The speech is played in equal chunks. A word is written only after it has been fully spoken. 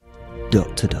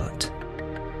Dot to Dot,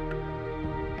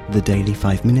 the daily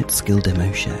 5-minute skill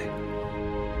demo show.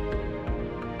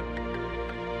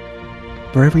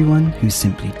 For everyone who's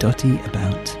simply dotty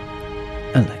about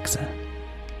Alexa.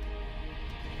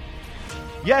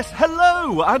 Yes,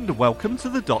 hello and welcome to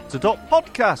the Dot to Dot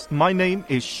podcast. My name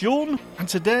is Sean, and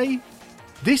today,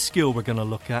 this skill we're going to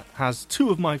look at has two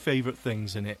of my favourite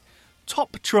things in it.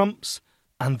 Top trumps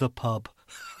and the pub.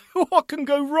 What can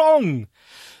go wrong?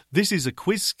 This is a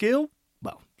quiz skill.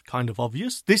 Well, kind of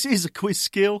obvious. This is a quiz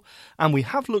skill, and we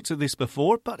have looked at this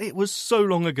before, but it was so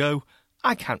long ago,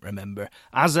 I can't remember.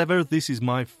 As ever, this is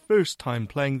my first time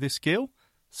playing this skill,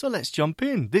 so let's jump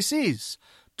in. This is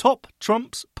Top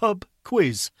Trumps Pub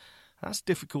Quiz. That's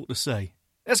difficult to say.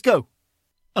 Let's go.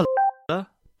 Alexa,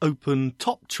 open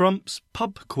Top Trumps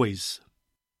Pub Quiz.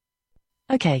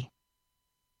 Okay.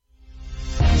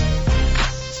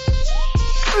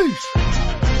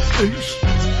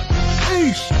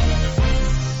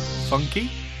 Funky,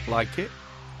 like it.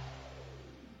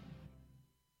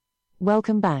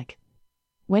 Welcome back.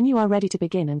 When you are ready to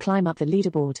begin and climb up the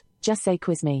leaderboard, just say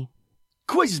quiz me.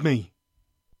 Quiz me.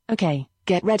 Okay,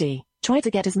 get ready. Try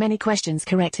to get as many questions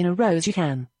correct in a row as you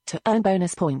can, to earn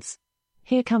bonus points.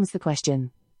 Here comes the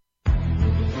question.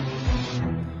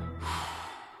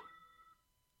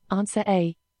 Answer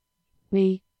A,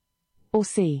 B, or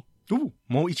C. Ooh,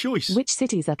 multi-choice. Which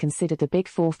cities are considered the big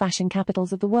four fashion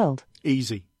capitals of the world?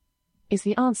 Easy. Is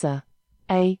the answer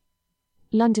A,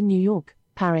 London, New York,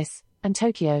 Paris, and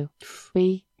Tokyo?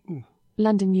 B,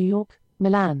 London, New York,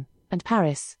 Milan, and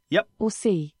Paris? Yep. Or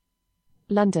C,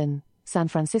 London, San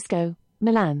Francisco,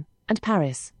 Milan, and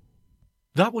Paris?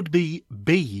 That would be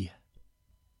B.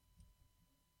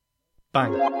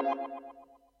 Bang.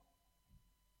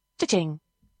 Cha-ching!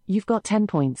 You've got 10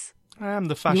 points. I am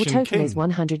the fashion Your total king. is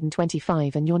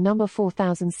 125 and you're number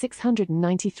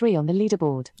 4,693 on the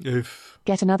leaderboard. Oof.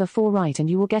 Get another 4 right and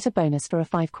you will get a bonus for a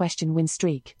 5-question win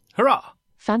streak. Hurrah!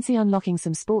 Fancy unlocking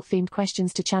some sport-themed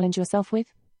questions to challenge yourself with?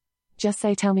 Just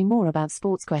say tell me more about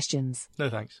sports questions. No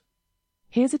thanks.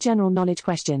 Here's a general knowledge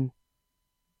question.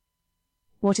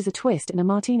 What is a twist in a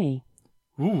martini?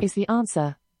 Ooh, Is the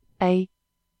answer A,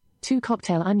 2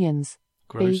 cocktail onions,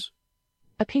 gross.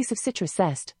 a piece of citrus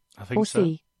zest, I think or so.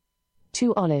 C,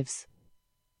 2 olives?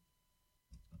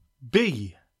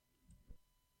 B.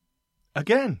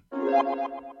 Again.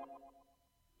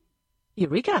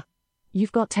 Eureka!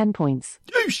 You've got 10 points.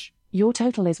 Yeesh. Your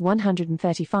total is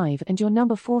 135 and you're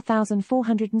number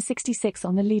 4,466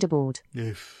 on the leaderboard.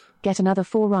 Oof. Get another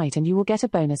 4 right and you will get a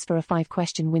bonus for a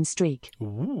 5-question win streak.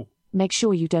 Ooh. Make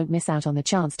sure you don't miss out on the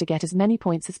chance to get as many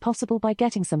points as possible by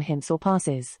getting some hints or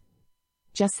passes.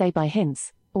 Just say by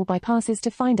hints, or by passes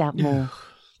to find out more.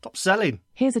 Stop selling.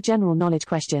 Here's a general knowledge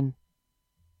question.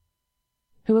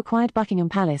 Who acquired Buckingham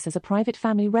Palace as a private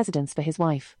family residence for his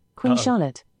wife, Queen Uh-oh.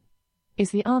 Charlotte?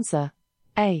 Is the answer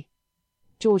A,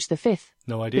 George V,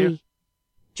 No idea. B,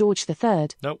 George III,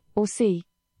 Nope. or C,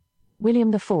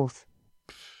 William IV?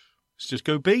 Let's just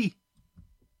go B.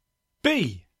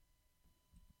 B.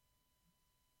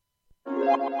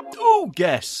 Oh,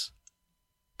 guess.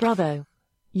 Bravo!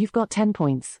 You've got 10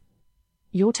 points.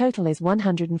 Your total is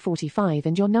 145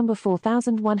 and you're number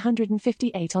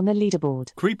 4,158 on the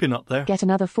leaderboard. Creeping up there. Get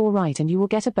another 4 right and you will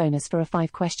get a bonus for a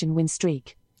 5-question win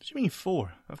streak. What do you mean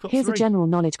 4? I've got Here's 3. a general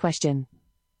knowledge question.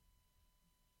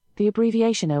 The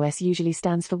abbreviation OS usually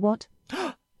stands for what?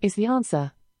 Is the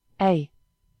answer A,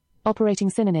 operating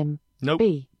synonym, Nope.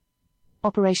 B,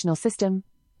 operational system,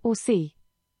 or C,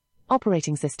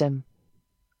 operating system?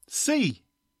 C.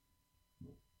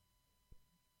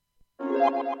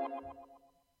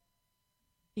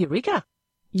 Eureka!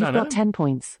 You've I know. got 10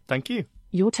 points. Thank you.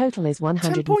 Your total is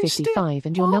 155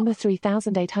 and you're What? number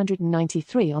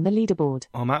 3,893 on the leaderboard.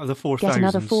 I'm out of the 4,000s. Get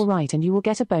another 4 right and you will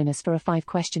get a bonus for a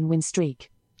 5-question win streak.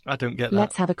 I don't get that.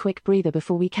 Let's have a quick breather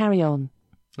before we carry on.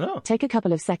 Oh, Take a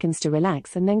couple of seconds to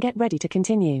relax and then get ready to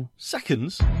continue.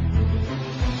 seconds?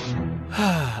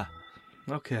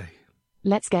 Okay.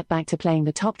 Let's get back to playing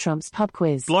the Top Trumps pub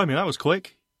quiz. Blimey, that was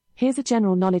quick. Here's a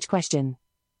general knowledge question.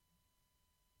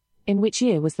 In which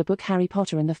year was the book Harry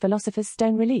Potter and the Philosopher's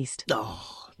Stone released?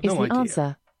 Oh, Is no the idea.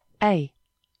 answer A,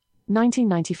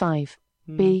 1995,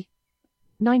 B,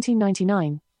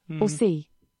 1999, or C,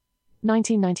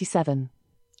 1997?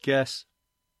 Guess.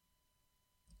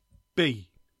 B.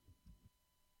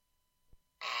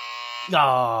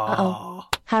 Uh-oh.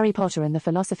 Harry Potter and the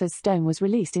Philosopher's Stone was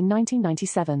released in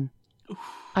 1997.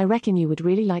 I reckon you would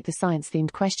really like the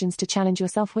science-themed questions to challenge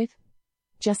yourself with.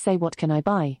 Just say what can I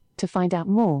buy, to find out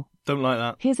more. Don't like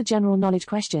that. Here's a general knowledge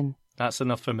question. That's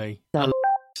enough for me. So-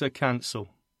 Alexa, cancel.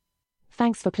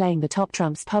 Thanks for playing the Top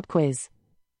Trumps pub quiz.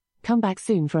 Come back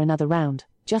soon for another round.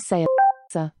 Just say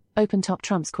Alexa, open Top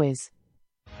Trumps quiz.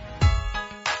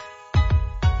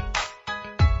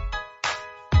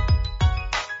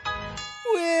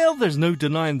 Well, there's no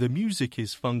denying the music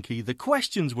is funky. The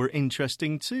questions were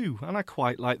interesting too, and I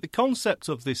quite like the concept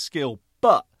of this skill.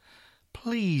 But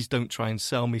please don't try and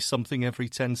sell me something every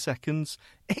 10 seconds.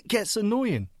 It gets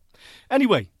annoying.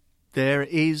 Anyway, there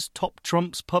is Top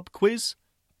Trumps Pub Quiz.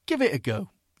 Give it a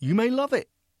go. You may love it.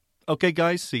 Okay,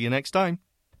 guys, see you next time.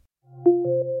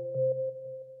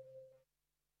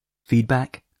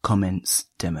 Feedback, comments,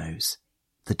 demos.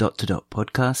 The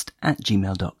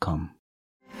podcast@gmail.com.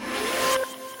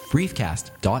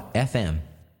 Briefcast.fm